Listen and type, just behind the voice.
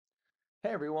Hey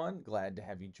everyone, glad to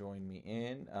have you join me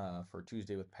in for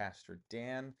Tuesday with Pastor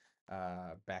Dan.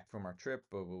 Back from our trip,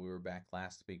 but we were back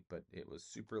last week, but it was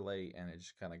super late and it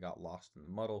just kind of got lost in the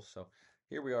muddle. So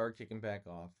here we are kicking back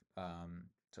off.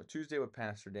 So Tuesday with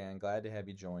Pastor Dan, glad to have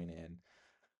you join in.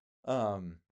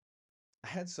 Um, I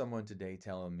had someone today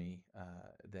telling me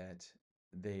that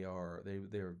they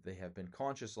have been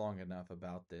conscious long enough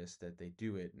about this that they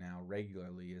do it now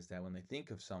regularly. Is that when they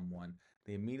think of someone,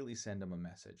 they immediately send them a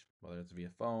message, whether it's via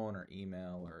phone or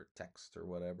email or text or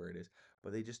whatever it is.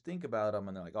 But they just think about them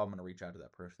and they're like, "Oh, I'm gonna reach out to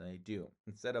that person." And they do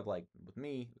instead of like with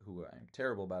me, who I'm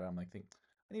terrible about it. I'm like,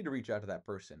 I need to reach out to that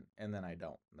person, and then I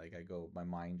don't. Like I go, my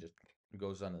mind just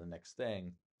goes on to the next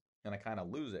thing, and I kind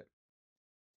of lose it.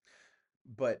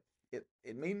 But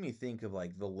it made me think of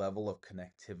like the level of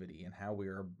connectivity and how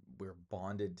we're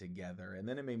bonded together. And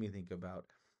then it made me think about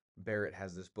Barrett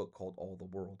has this book called All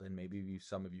the World, and maybe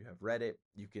some of you have read it.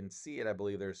 You can see it. I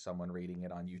believe there's someone reading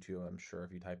it on YouTube. I'm sure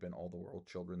if you type in All the World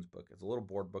children's book, it's a little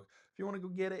board book. If you want to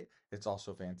go get it, it's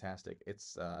also fantastic.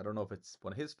 It's I don't know if it's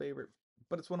one of his favorite,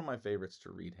 but it's one of my favorites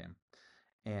to read him.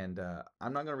 And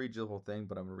I'm not gonna read you the whole thing,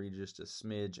 but I'm gonna read just a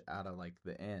smidge out of like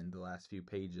the end, the last few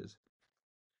pages.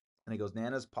 And he goes,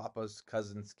 Nana's, Papa's,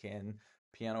 cousin's, kin,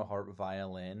 piano, harp,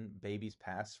 violin, babies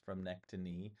pass from neck to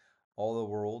knee. All the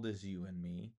world is you and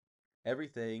me.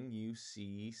 Everything you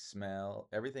see, smell,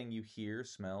 everything you hear,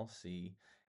 smell, see.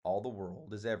 All the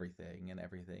world is everything, and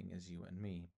everything is you and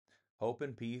me. Hope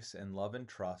and peace and love and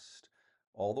trust.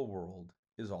 All the world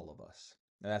is all of us.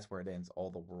 And that's where it ends.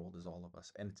 All the world is all of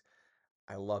us. And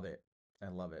I love it. I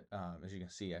love it. As you can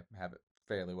see, I have it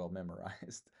fairly well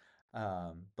memorized.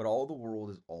 But all the world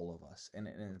is all of us, and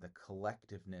the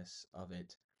collectiveness of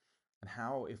it, and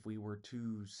how if we were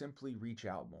to simply reach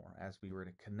out more, as we were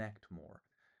to connect more,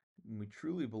 we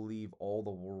truly believe all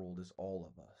the world is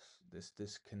all of us.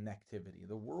 This connectivity.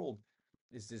 The world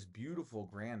is this beautiful,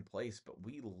 grand place, but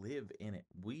we live in it.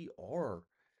 We are.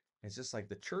 It's just like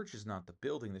the church is not the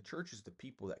building, the church is the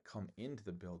people that come into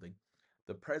the building.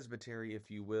 The presbytery,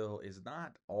 if you will, is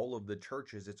not all of the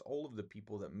churches, it's all of the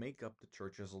people that make up the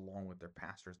churches along with their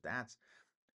pastors.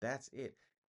 That's it.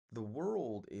 The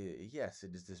world is, yes,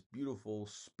 it is this beautiful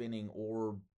spinning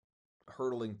orb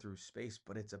hurtling through space,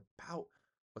 but it's about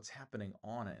what's happening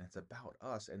on it, and it's about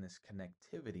us and this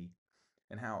connectivity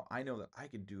and how I know that I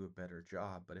could do a better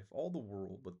job. But if all the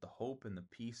world, with the hope and the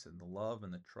peace and the love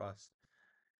and the trust,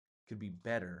 could be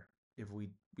better if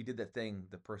we did that thing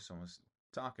the person was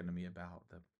talking to me about,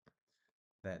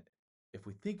 that if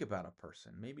we think about a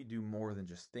person, maybe do more than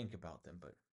just think about them,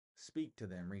 but speak to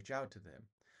them, reach out to them.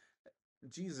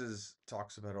 Jesus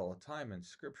talks about it all the time in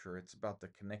scripture. It's about the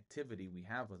connectivity we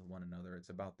have with one another. It's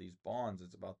about these bonds.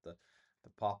 It's about the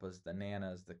papas, the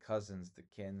nanas, the cousins, the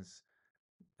kins,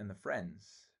 and the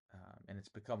friends. And it's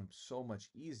become so much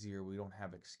easier. We don't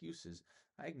have excuses.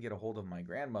 I can get a hold of my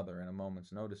grandmother in a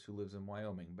moment's notice who lives in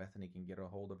Wyoming. Bethany can get a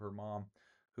hold of her mom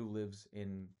who lives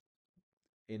in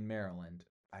Maryland.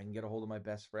 I can get a hold of my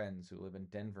best friends who live in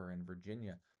Denver and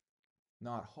Virginia.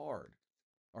 Not hard.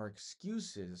 Our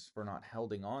excuses for not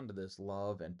holding on to this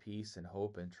love and peace and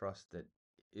hope and trust that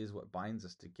is what binds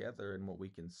us together and what we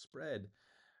can spread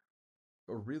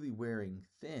are really wearing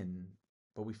thin.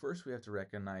 But we have to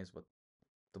recognize what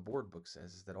the board book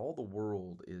says is that all the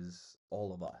world is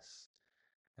all of us,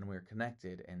 and we're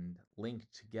connected and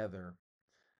linked together,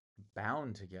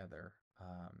 bound together,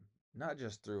 not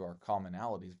just through our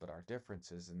commonalities, but our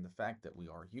differences, and the fact that we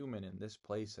are human in this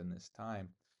place and this time.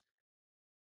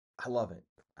 I love it.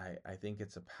 I think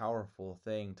it's a powerful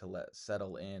thing to let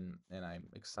settle in, and I'm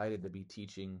excited to be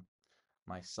teaching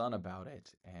my son about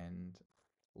it and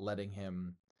letting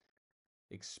him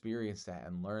experience that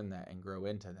and learn that and grow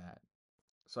into that.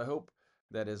 So I hope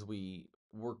that as we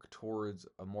work towards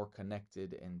a more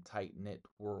connected and tight-knit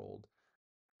world,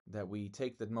 that we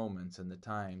take the moments and the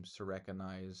times to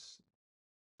recognize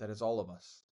that it's all of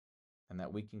us and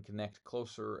that we can connect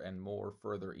closer and more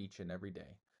further each and every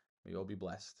day. May you all be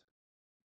blessed.